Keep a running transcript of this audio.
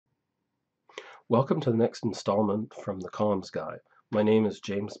Welcome to the next installment from the Comms Guy. My name is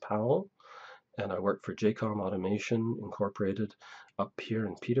James Powell, and I work for JCOM Automation Incorporated up here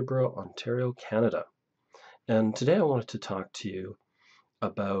in Peterborough, Ontario, Canada. And today I wanted to talk to you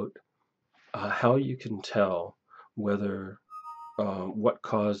about how you can tell whether what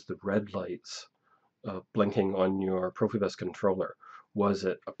caused the red lights blinking on your PROFIBUS controller. Was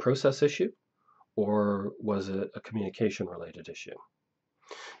it a process issue or was it a communication related issue?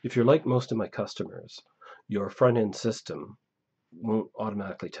 If you're like most of my customers, your front-end system won't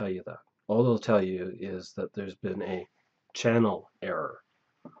automatically tell you that. All they'll tell you is that there's been a channel error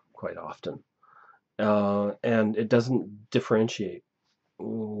quite often. And it doesn't differentiate,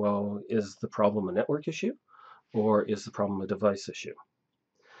 well, is the problem a network issue or is the problem a device issue?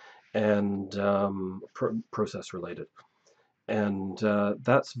 And process related. And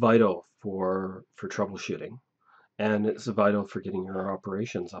that's vital for troubleshooting. And it's vital for getting your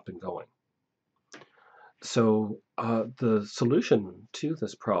operations up and going. So the solution to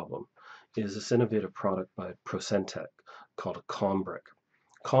this problem is this innovative product by PROCENTEC called a COMBRICK.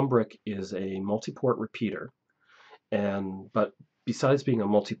 COMBRICK is a multi-port repeater, but besides being a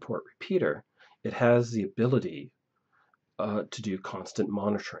multi-port repeater, it has the ability to do constant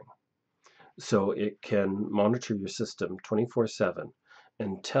monitoring. So it can monitor your system 24/7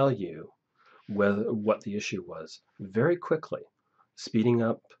 and tell you what the issue was very quickly, speeding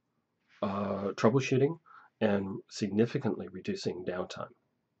up troubleshooting and significantly reducing downtime.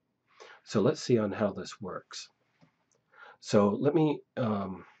 So let's see on how this works. So let me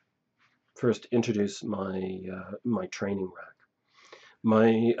first introduce my training rack.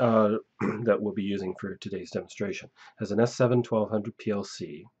 My that we'll be using for today's demonstration has an S7-1200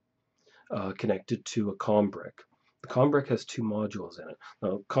 PLC connected to a COMBRICK. The COMBRICK has two modules in it.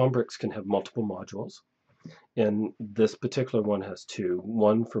 Now, COMBRICKs can have multiple modules, and this particular one has two,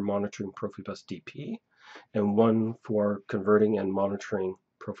 one for monitoring PROFIBUS DP and one for converting and monitoring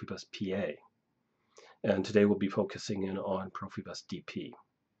PROFIBUS PA. And today we'll be focusing in on PROFIBUS DP.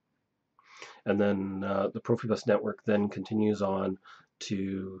 And then the PROFIBUS network then continues on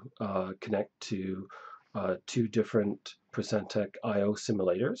to connect to two different PROCENTEC I/O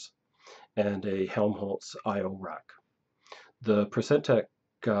simulators and a Helmholtz I/O rack. The PROCENTEC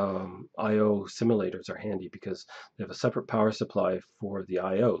I/O simulators are handy because they have a separate power supply for the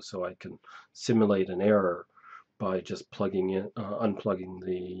I/O, so I can simulate an error by just unplugging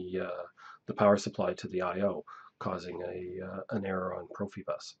the power supply to the I/O, causing an error on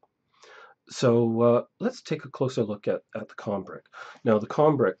PROFIBUS. So let's take a closer look at the COMBRICK. Now the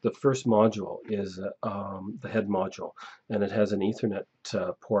COMBRICK, the first module is the head module, and it has an Ethernet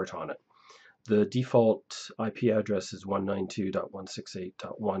port on it. The default IP address is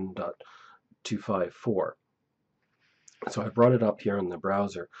 192.168.1.254. So I brought it up here in the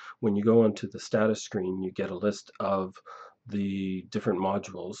browser. When you go onto the status screen, you get a list of the different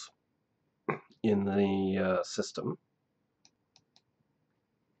modules in the system.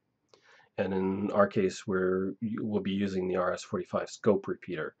 And in our case, we'll be using the RS-45 scope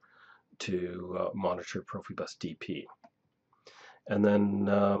repeater to monitor PROFIBUS DP. And then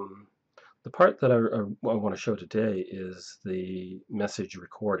the part that I want to show today is the message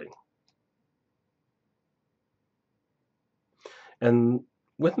recording. And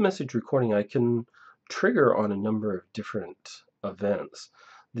with message recording, I can trigger on a number of different events.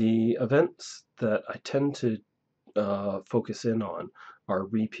 The events that I tend to focus in on are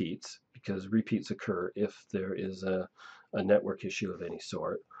repeats, because repeats occur if there is a network issue of any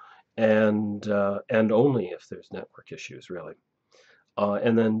sort, and only if there's network issues, really.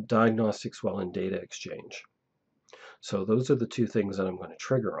 And then diagnostics while in data exchange. So those are the two things that I'm going to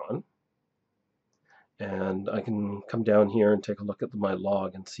trigger on. And I can come down here and take a look at my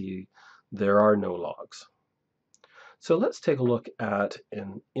log and see there are no logs. So let's take a look at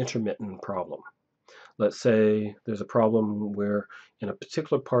an intermittent problem. Let's say there's a problem where in a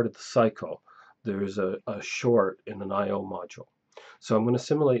particular part of the cycle there's a short in an I/O module. So I'm going to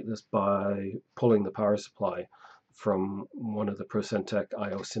simulate this by pulling the power supply from one of the PROCENTEC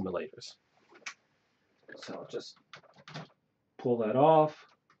I/O simulators. So I'll just pull that off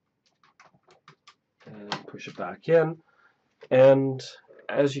and push it back in, and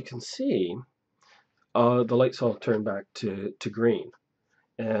as you can see, the lights all turn back to green,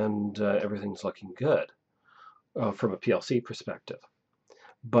 and everything's looking good from a PLC perspective.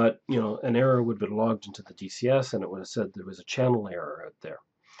 But an error would have been logged into the DCS, and it would have said there was a channel error out there.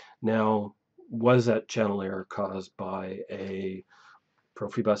 Now, was that channel error caused by a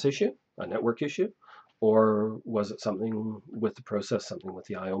PROFIBUS issue, a network issue, or was it something with the process, something with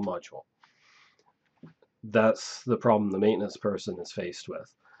the I/O module? That's the problem the maintenance person is faced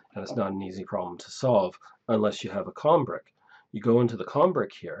with. and it's not an easy problem to solve unless you have a COMBRICK. You go into the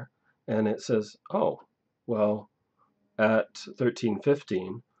COMBRICK here, and it says, oh, well, at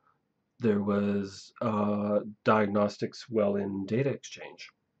 1315, there was diagnostics well in data exchange.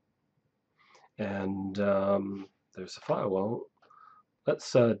 And there's a file. Well,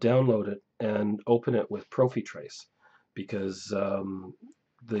 let's download it and open it with PROFITrace, because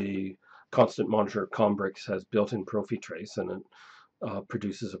the constant monitor COMBRICKS has built-in PROFITrace, and it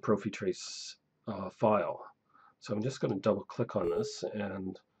produces a PROFITrace file. So I'm just going to double click on this,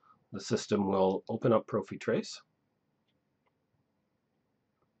 and the system will open up PROFITrace.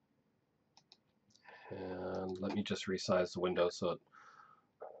 And let me just resize the window so it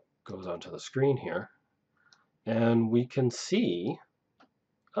goes onto the screen here. And we can see,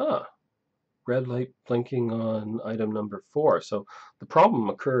 red light blinking on item number 4. So the problem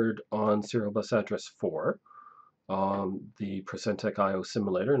occurred on serial bus address 4, the PROCENTEC IO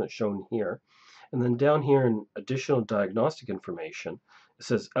simulator, and it's shown here. And then down here in additional diagnostic information, it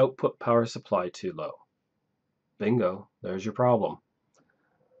says output power supply too low. Bingo, there's your problem.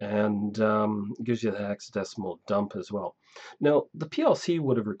 And it gives you the hexadecimal dump as well. Now, the PLC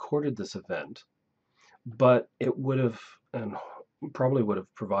would have recorded this event, but it would have, and probably would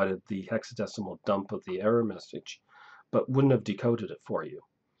have provided the hexadecimal dump of the error message, but wouldn't have decoded it for you.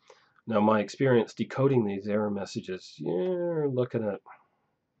 Now, my experience decoding these error messages, you're looking at,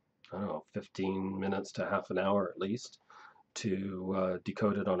 I don't know, 15 minutes to half an hour at least to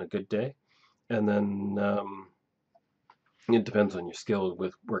decode it on a good day. And then it depends on your skill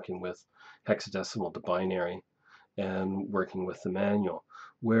with working with hexadecimal to binary and working with the manual.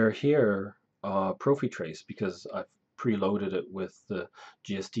 Where here, PROFITrace, because I've preloaded it with the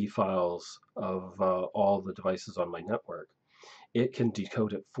GSD files of all the devices on my network, it can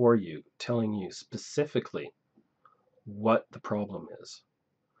decode it for you, telling you specifically what the problem is.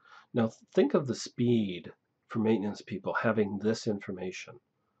 Now think of the speed for maintenance people having this information.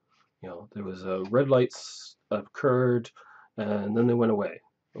 You know, there was a red lights occurred, and then they went away.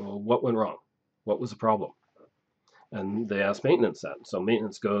 Well, what went wrong? What was the problem? And they ask maintenance that. So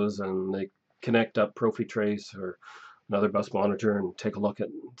maintenance goes and they connect up PROFITrace or another bus monitor and take a look at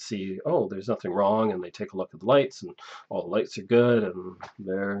and see, oh, there's nothing wrong, and they take a look at the lights, and all the lights are good, and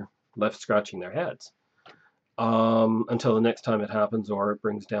they're left scratching their heads until the next time it happens, or it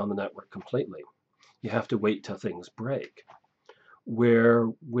brings down the network completely. You have to wait till things break. Where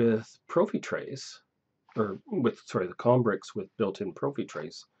with PROFITrace, or with, sorry, the COMBRICKS with built-in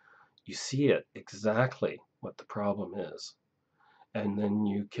PROFITrace, you see it exactly what the problem is, and then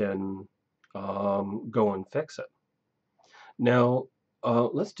you can go and fix it. Now,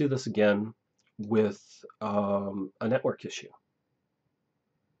 let's do this again with a network issue.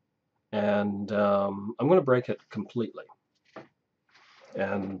 And I'm going to break it completely.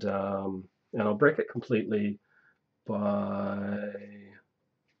 And I'll break it completely by,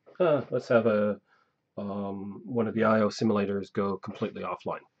 let's have one of the IO simulators go completely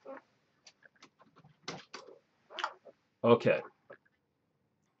offline. Okay.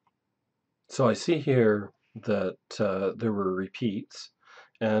 So I see here that there were repeats,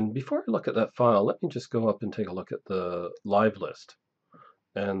 and before I look at that file, let me just go up and take a look at the live list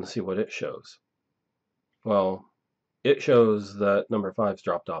and see what it shows. Well, it shows that number 5's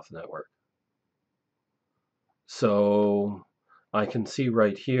dropped off the network. So I can see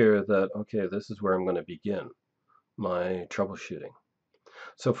right here that, okay, this is where I'm going to begin my troubleshooting.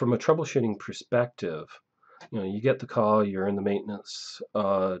 So from a troubleshooting perspective, you know, you get the call, you're in the maintenance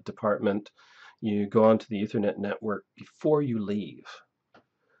department, you go onto the Ethernet network before you leave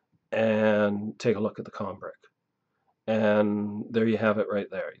and take a look at the COMBRICK. And there you have it right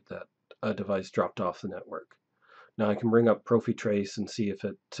there, that a device dropped off the network. Now I can bring up PROFITrace and see if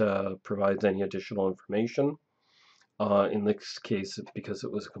it provides any additional information. In this case, because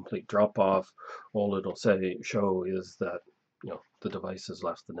it was a complete drop-off, all it'll show is that, you know, the device has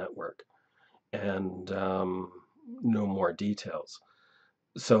left the network, and no more details.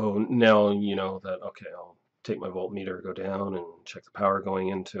 So now you know that, okay, I'll take my voltmeter, go down and check the power going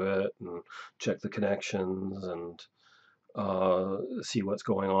into it, and check the connections, and see what's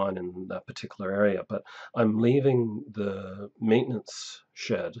going on in that particular area. But I'm leaving the maintenance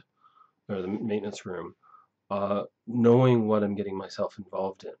shed, or the maintenance room, knowing what I'm getting myself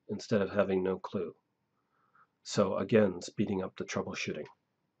involved in, instead of having no clue. So again, speeding up the troubleshooting.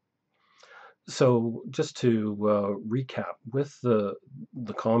 So just to recap, with the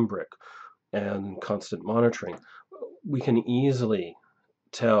COMBRICK and constant monitoring, we can easily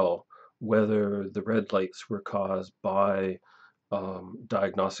tell whether the red lights were caused by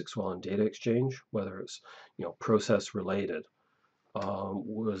diagnostics while in data exchange, whether it's, you know, process related,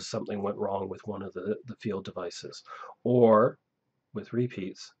 was something went wrong with one of the field devices, or with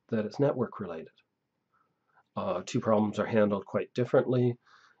repeats that it's network related. Two problems are handled quite differently,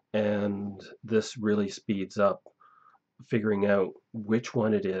 and this really speeds up figuring out which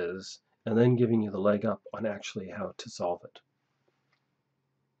one it is and then giving you the leg up on actually how to solve it.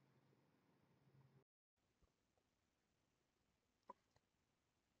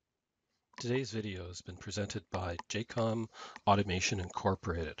 Today's video has been presented by JCOM Automation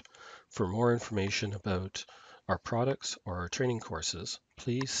Inc. For more information about our products or our training courses,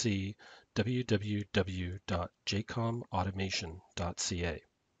 please see www.jcomautomation.ca.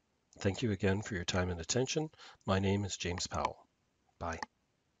 Thank you again for your time and attention. My name is James Powell. Bye.